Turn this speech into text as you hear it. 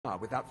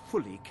without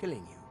fully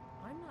killing you.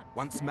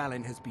 Once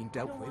Malin has been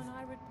dealt with,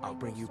 I'll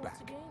bring you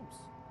back.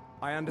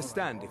 I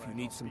understand if you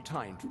need some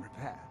time to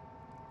prepare.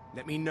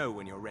 Let me know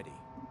when you're ready.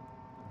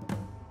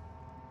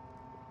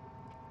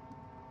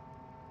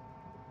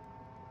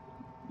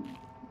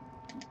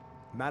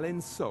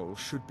 Malin's soul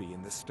should be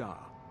in the star.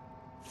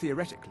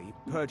 Theoretically,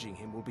 purging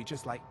him will be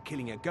just like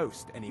killing a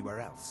ghost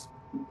anywhere else.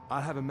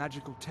 I'll have a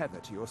magical tether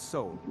to your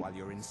soul while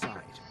you're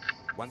inside.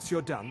 Once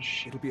you're done,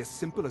 it'll be as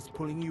simple as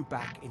pulling you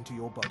back into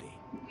your body.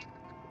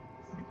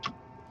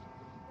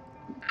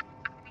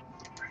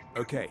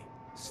 Okay,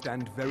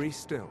 stand very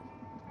still.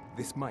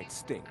 This might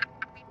sting.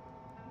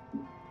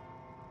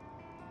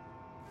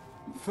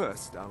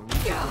 First, I'll need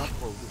to grab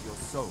hold of your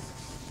soul.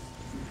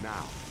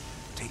 Now,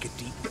 take a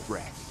deep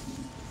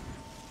breath.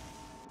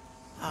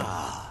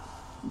 Ah,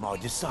 my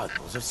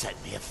disciples have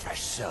sent me a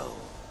fresh soul.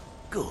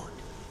 Good.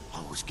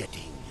 I was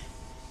getting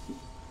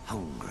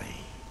hungry.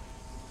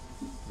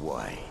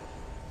 Why?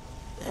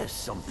 There's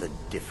something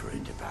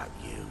different about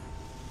you.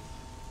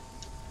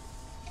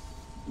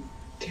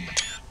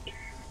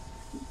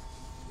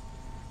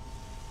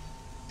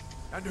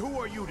 And who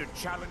are you to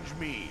challenge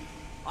me?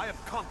 I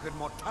have conquered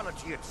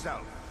mortality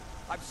itself.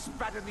 I've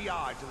spat in the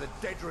eyes of the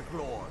Daedric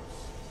lords.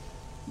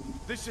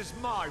 This is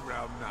my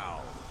realm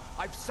now.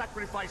 I've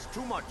sacrificed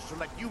too much to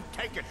let you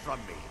take it from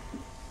me.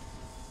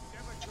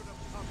 Never should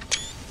have come.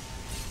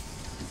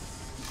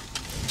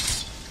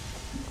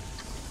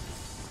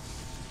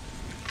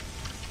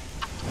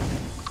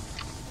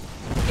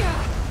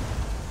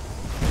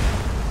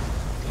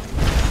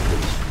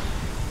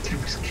 They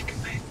was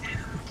kicking my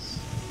ass.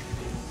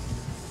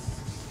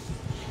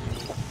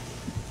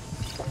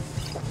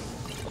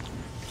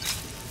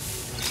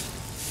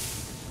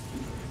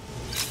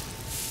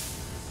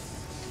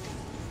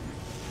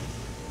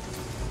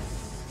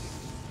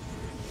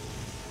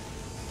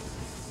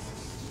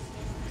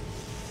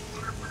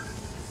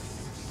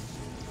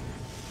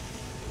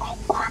 Oh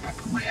crap, I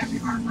put my heavy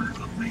armor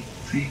on my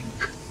thing.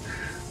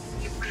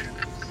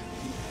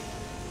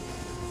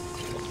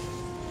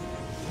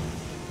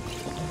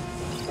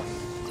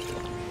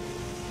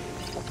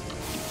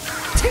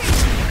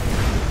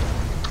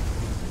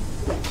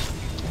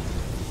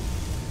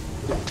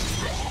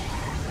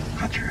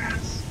 Got your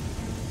ass.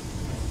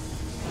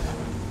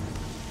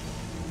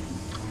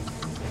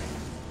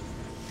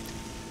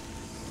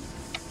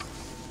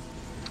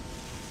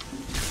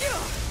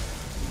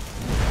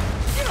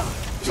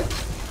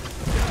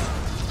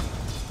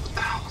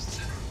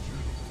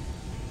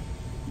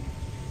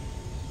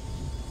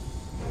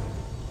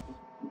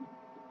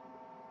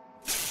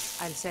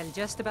 I'll sell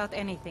just about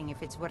anything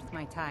if it's worth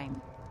my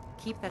time.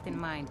 Keep that in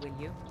mind, will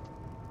you?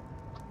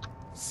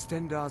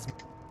 Stendar's...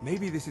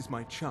 Maybe this is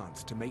my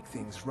chance to make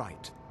things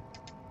right.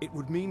 It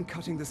would mean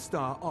cutting the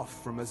star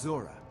off from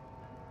Azora.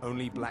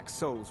 Only Black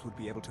Souls would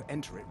be able to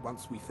enter it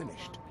once we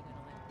finished.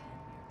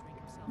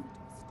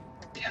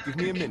 Give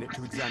me a minute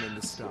to examine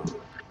the star.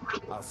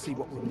 I'll see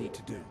what we'll need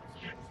to do.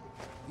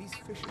 These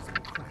fissures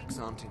and cracks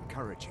aren't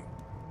encouraging.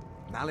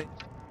 Mallet...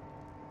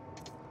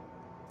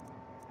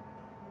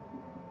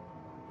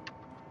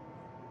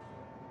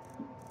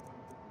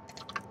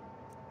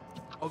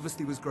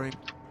 obviously was growing...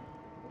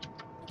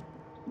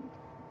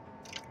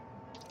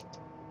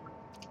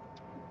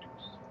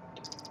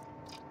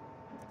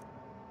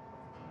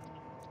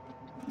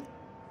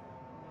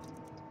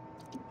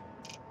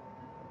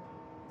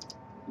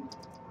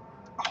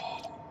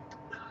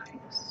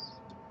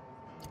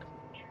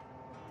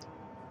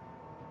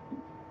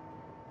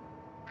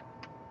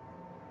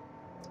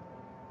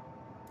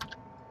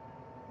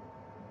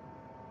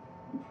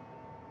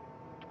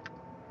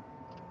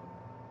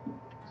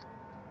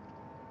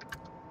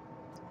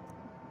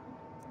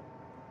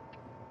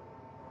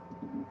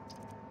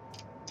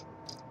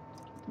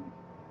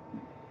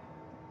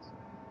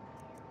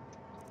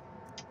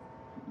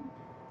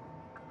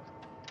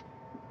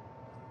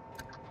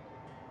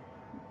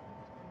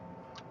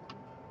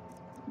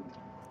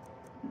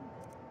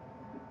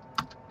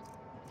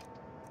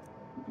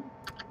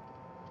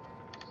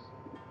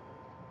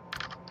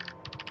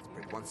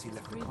 once he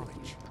left the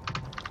college.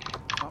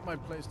 Not my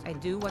place to... I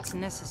do what's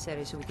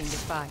necessary so we can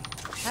get by.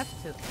 Have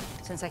to,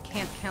 since I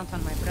can't count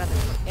on my brother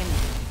for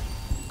anything.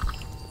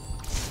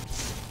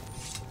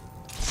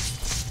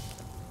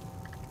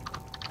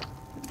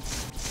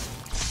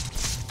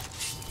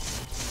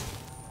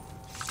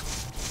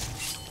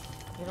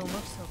 You don't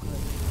look so good. Are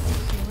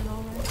you feeling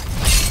all right?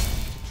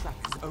 Trap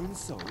his own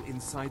soul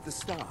inside the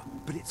star,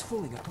 but it's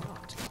falling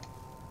apart.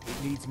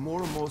 It needs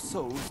more and more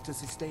souls to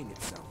sustain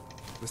itself.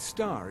 The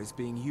star is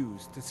being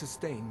used to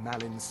sustain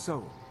Malin's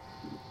soul.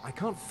 I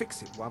can't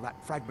fix it while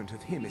that fragment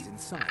of him is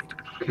inside.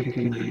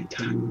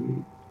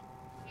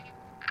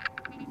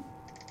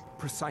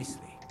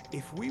 Precisely.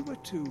 If we were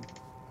to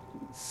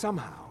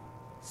somehow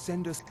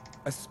send us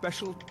a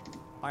special...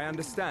 I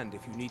understand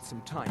if you need some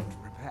time to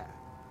prepare.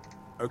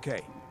 Okay,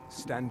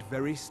 stand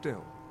very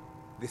still.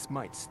 This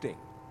might sting.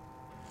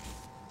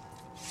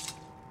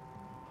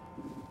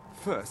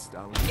 First,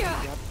 I'll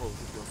grab hold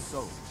of your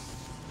soul.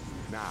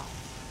 Now,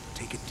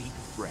 take a deep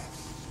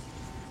breath.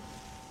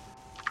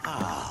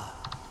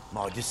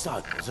 My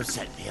disciples have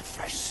sent me a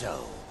fresh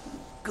soul.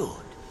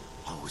 Good.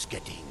 I was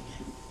getting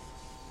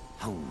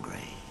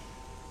hungry.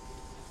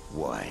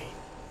 Wait.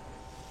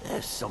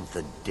 There's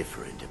something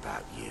different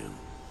about you.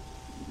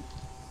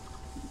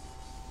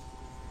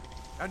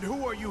 And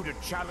who are you to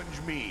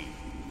challenge me?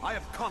 I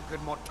have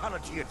conquered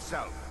mortality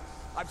itself.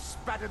 I've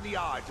spat in the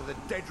eye to the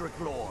Daedric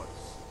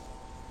Lords.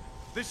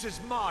 This is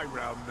my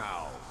realm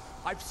now.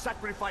 I've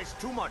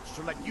sacrificed too much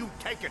to let you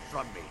take it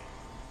from me.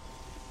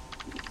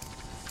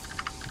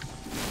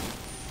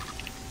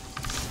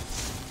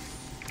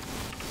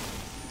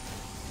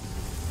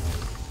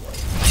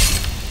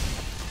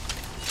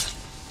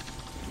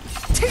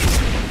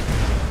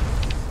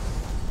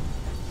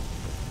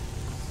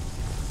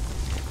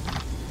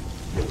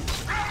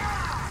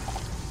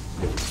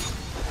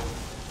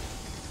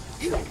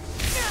 You